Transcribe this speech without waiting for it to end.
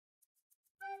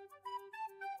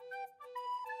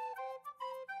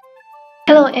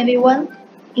Hello everyone,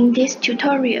 in this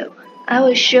tutorial, I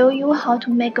will show you how to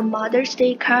make a Mother's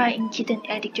Day card in Kitten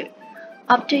Editor.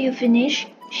 After you finish,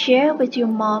 share with your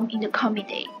mom in the comment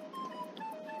day.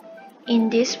 In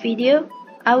this video,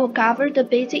 I will cover the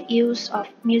basic use of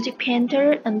Music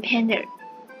Painter and Painter.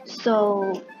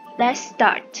 So, let's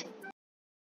start.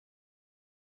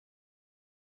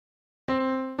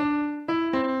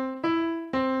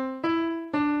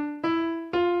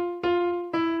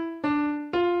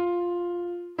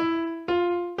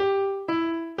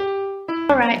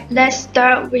 Alright, let's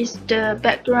start with the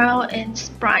background and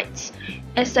sprites.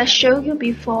 As I showed you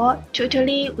before,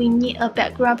 totally we need a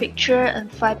background picture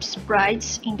and 5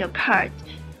 sprites in the card.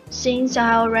 Since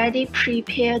I already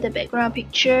prepared the background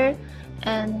picture,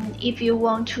 and if you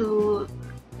want to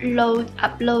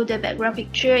upload the background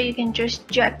picture, you can just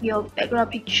drag your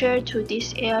background picture to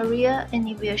this area and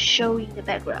it will show in the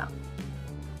background.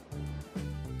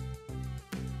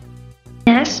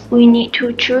 Next, we need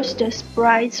to choose the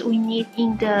sprites we need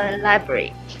in the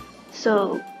library.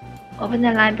 So, open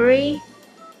the library.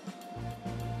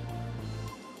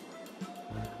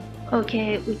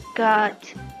 Okay, we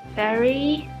got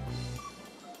Fairy,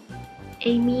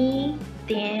 Amy,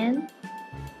 Dan,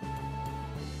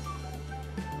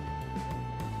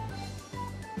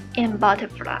 and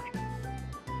Butterfly.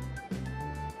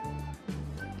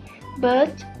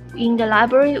 But in the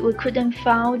library, we couldn't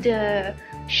find the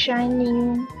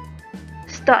shining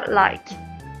starlight.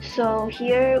 So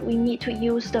here we need to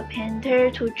use the painter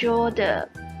to draw the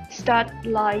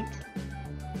starlight.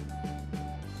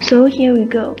 So here we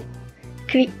go.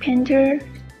 Click painter.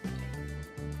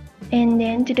 And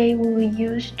then today we will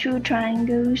use 2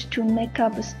 triangles to make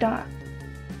up a star.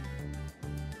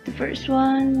 The first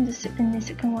one, the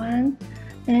second one.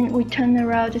 Then we turn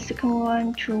around the second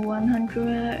one to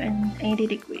 180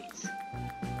 degrees.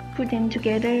 Put them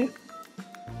together.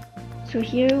 So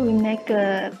here we make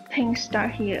a pink star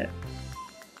here.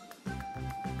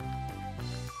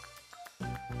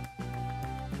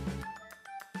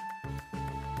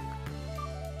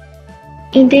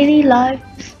 In daily life,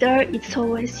 star is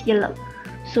always yellow,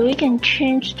 so we can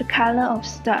change the color of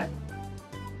star.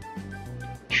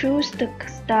 Choose the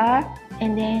star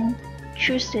and then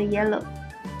choose the yellow.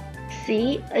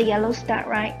 See, a yellow star,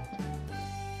 right?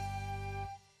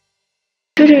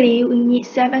 Totally, we need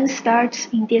 7 stars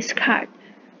in this card,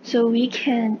 so we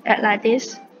can add like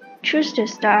this. Choose the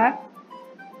star,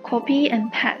 copy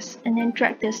and paste, and then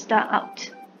drag the star out.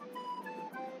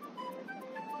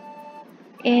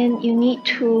 And you need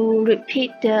to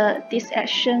repeat this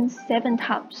action 7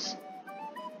 times.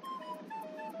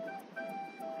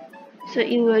 So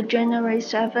it will generate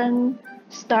 7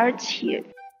 stars here.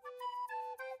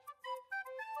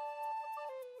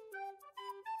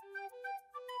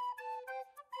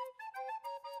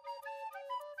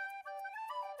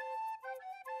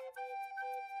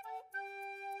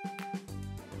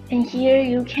 And here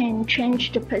you can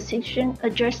change the position,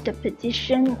 adjust the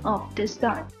position of the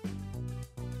star.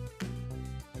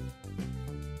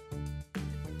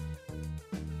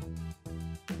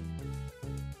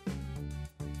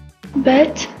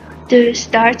 But the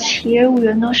stars here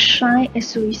will not shine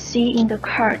as we see in the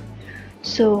card.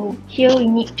 So here we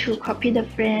need to copy the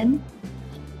frame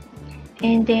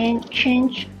and then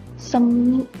change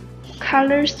some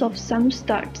colors of some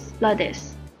stars like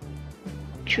this.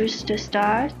 Choose the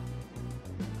star,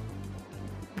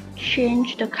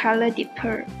 change the color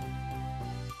deeper.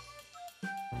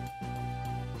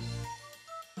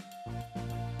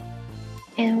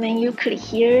 And when you click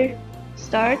here,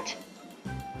 start,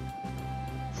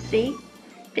 see,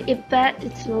 the effect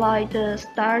is like the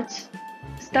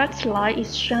star's light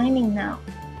is shining now.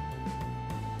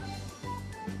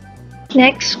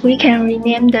 Next, we can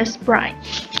rename the sprite.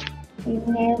 We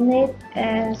name it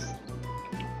as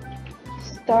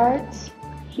starts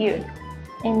here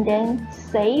and then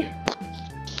save.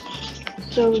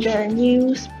 So the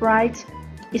new sprite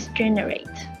is generated.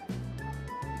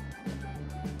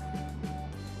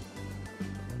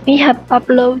 We have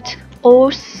uploaded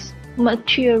all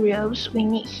materials we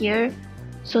need here.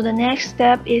 So the next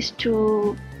step is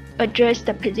to adjust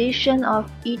the position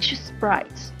of each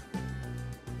sprite.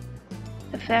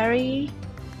 The fairy,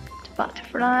 the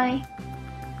butterfly,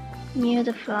 near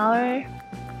the flower,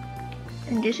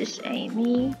 and this is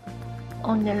Amy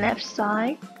on the left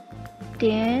side,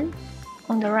 then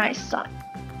on the right side,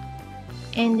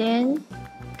 and then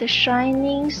the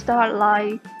shining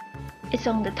starlight is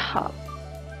on the top.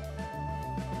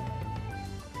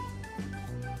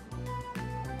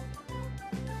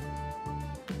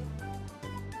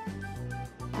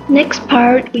 Next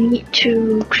part, we need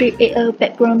to create a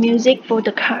background music for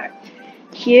the card.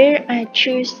 Here I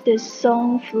choose the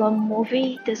song from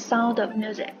movie The Sound of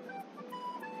Music.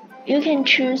 You can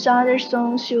choose other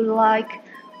songs you like.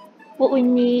 What we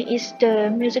need is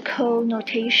the musical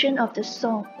notation of the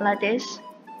song, like this.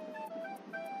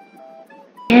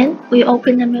 And we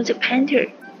open the music painter.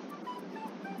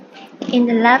 In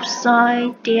the left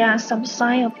side, there are some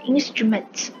signs of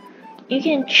instruments. You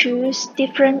can choose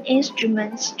different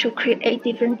instruments to create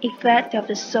different effects of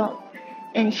the song.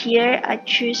 And here I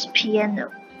choose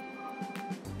piano.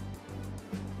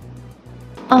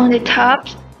 On the top,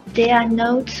 there are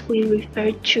notes we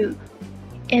refer to.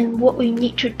 And what we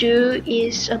need to do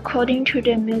is, according to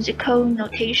the musical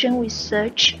notation we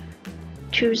search,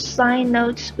 to sign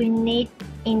notes we need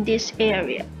in this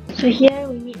area. So here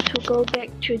we need to go back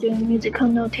to the musical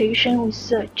notation we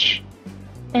search.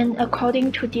 And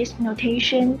according to this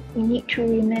notation, we need to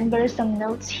remember some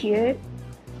notes here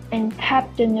and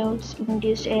tap the notes in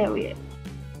this area.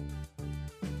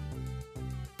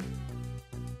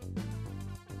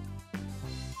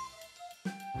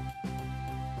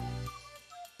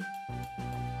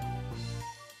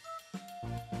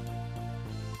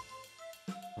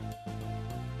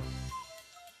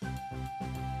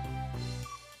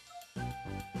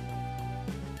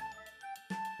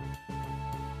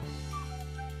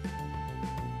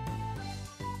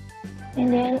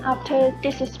 And then after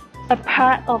this is a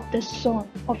part of the song,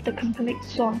 of the complete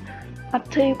song.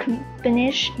 After you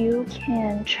finish, you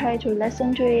can try to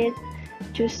listen to it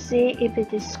to see if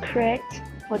it is correct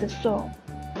for the song.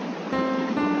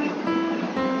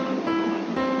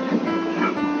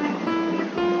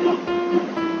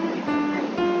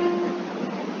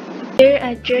 Here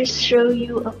I just show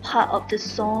you a part of the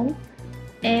song,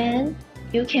 and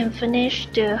you can finish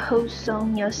the whole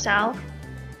song yourself.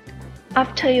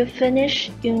 After you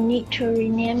finish, you need to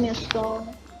rename your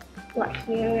song. Like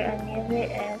here, I name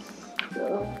it as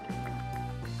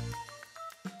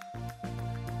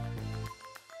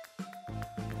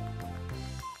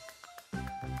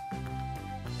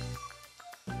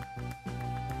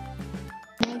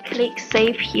click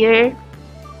save here.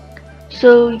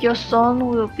 So your song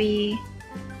will be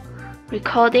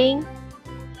recording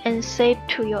and saved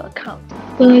to your account.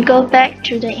 When we go back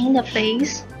to the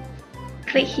interface,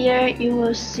 click here, you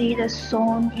will see the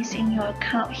song is in your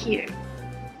account here.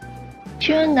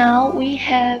 Till now, we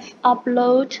have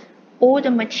uploaded all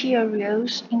the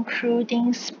materials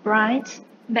including sprites,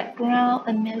 background,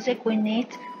 and music we need.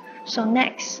 So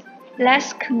next,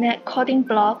 let's connect coding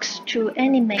blocks to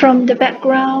animate. From the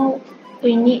background,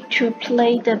 we need to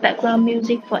play the background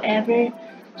music forever.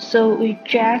 So we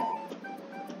drag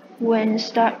when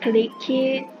start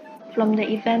clicking from the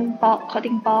event box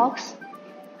coding box.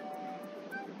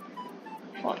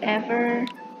 Forever.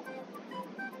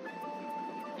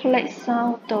 Play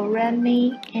sound do re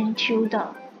mi until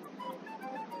done.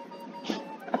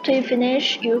 After you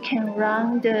finish, you can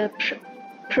run the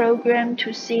program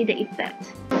to see the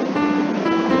effect.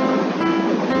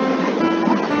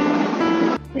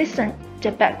 Listen,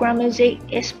 the background music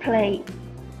is played.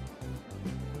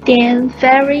 Then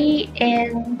fairy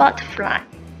and butterfly.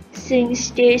 Since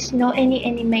there is no any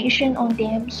animation on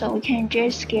them, so we can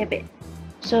just skip it.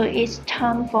 So it's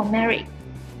time for Mary.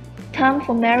 Time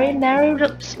for Mary. Mary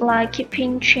looks like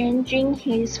keeping changing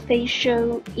his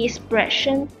facial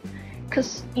expression.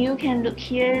 Cause you can look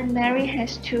here, Mary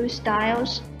has two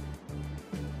styles.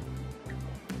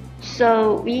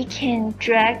 So we can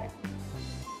drag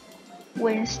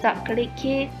when start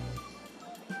clicking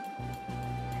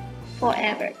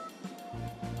forever.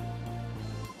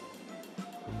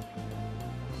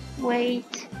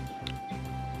 Wait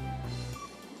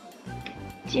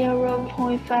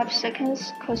 0.5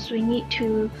 seconds because we need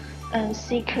to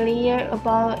see clear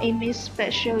about Amy's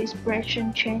facial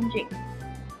expression changing.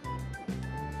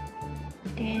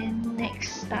 Then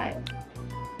next style.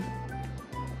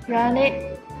 Run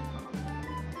it.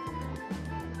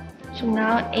 So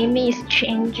now Amy is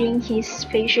changing his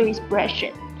facial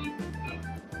expression.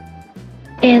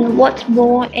 And what's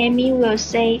more, Amy will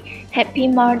say Happy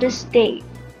Mother's Day.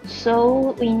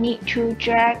 So we need to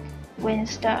drag when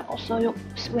start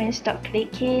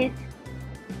clicking.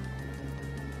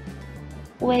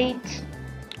 Wait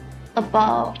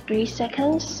about 3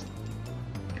 seconds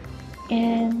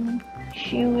and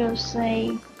she will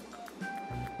say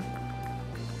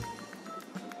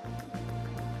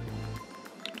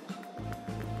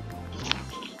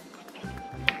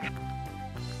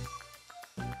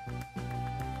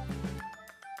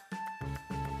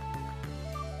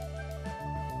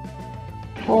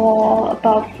for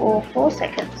about 4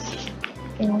 seconds,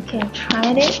 and we can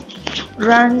try it,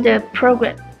 run the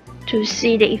program to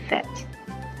see the effect.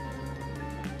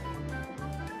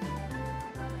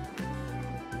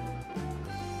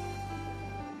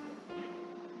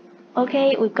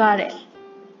 Okay, we got it.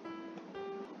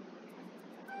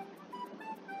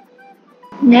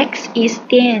 Next is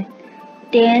Dan.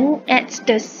 Dan acts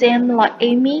the same like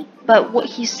Amy, but what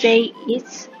he say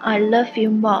is, I love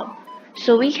you, Mom.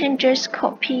 So we can just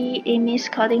copy Amy's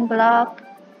coding block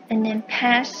and then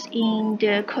pass in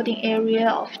the coding area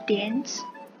of Dan's.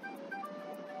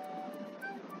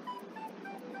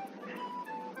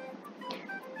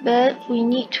 But we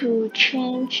need to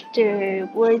change the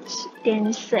words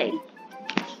Dan say.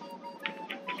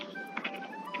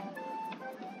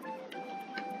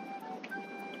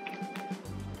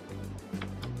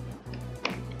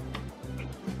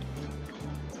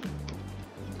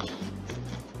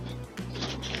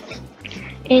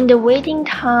 In the waiting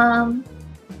time,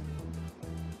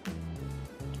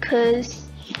 cause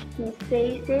he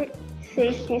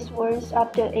says these words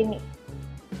after Amy.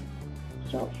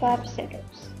 So 5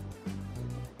 seconds.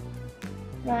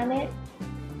 Run it.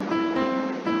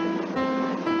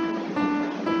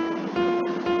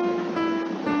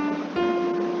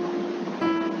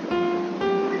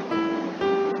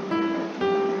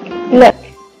 Look,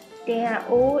 they are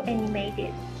all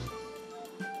animated.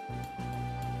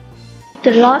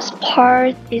 The last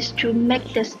part is to make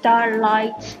the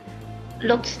starlight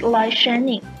looks like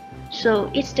shining. So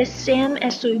it's the same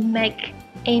as we make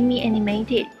Amy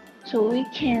animated. So we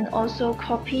can also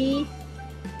copy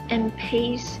and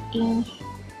paste in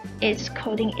its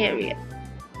coding area.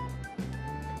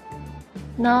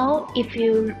 Now if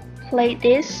you play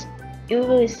this, you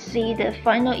will see the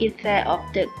final effect of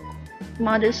the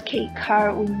Mother's Cake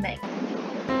card we make.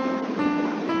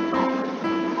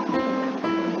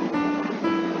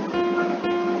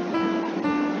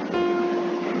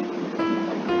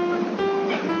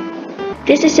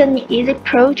 This is an easy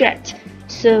project,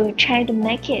 so try to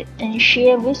make it and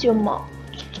share with your mom.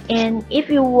 And if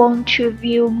you want to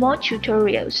view more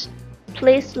tutorials,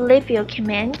 please leave your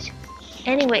comment.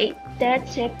 Anyway,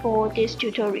 that's it for this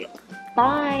tutorial.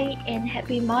 Bye and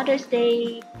happy Mother's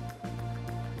Day!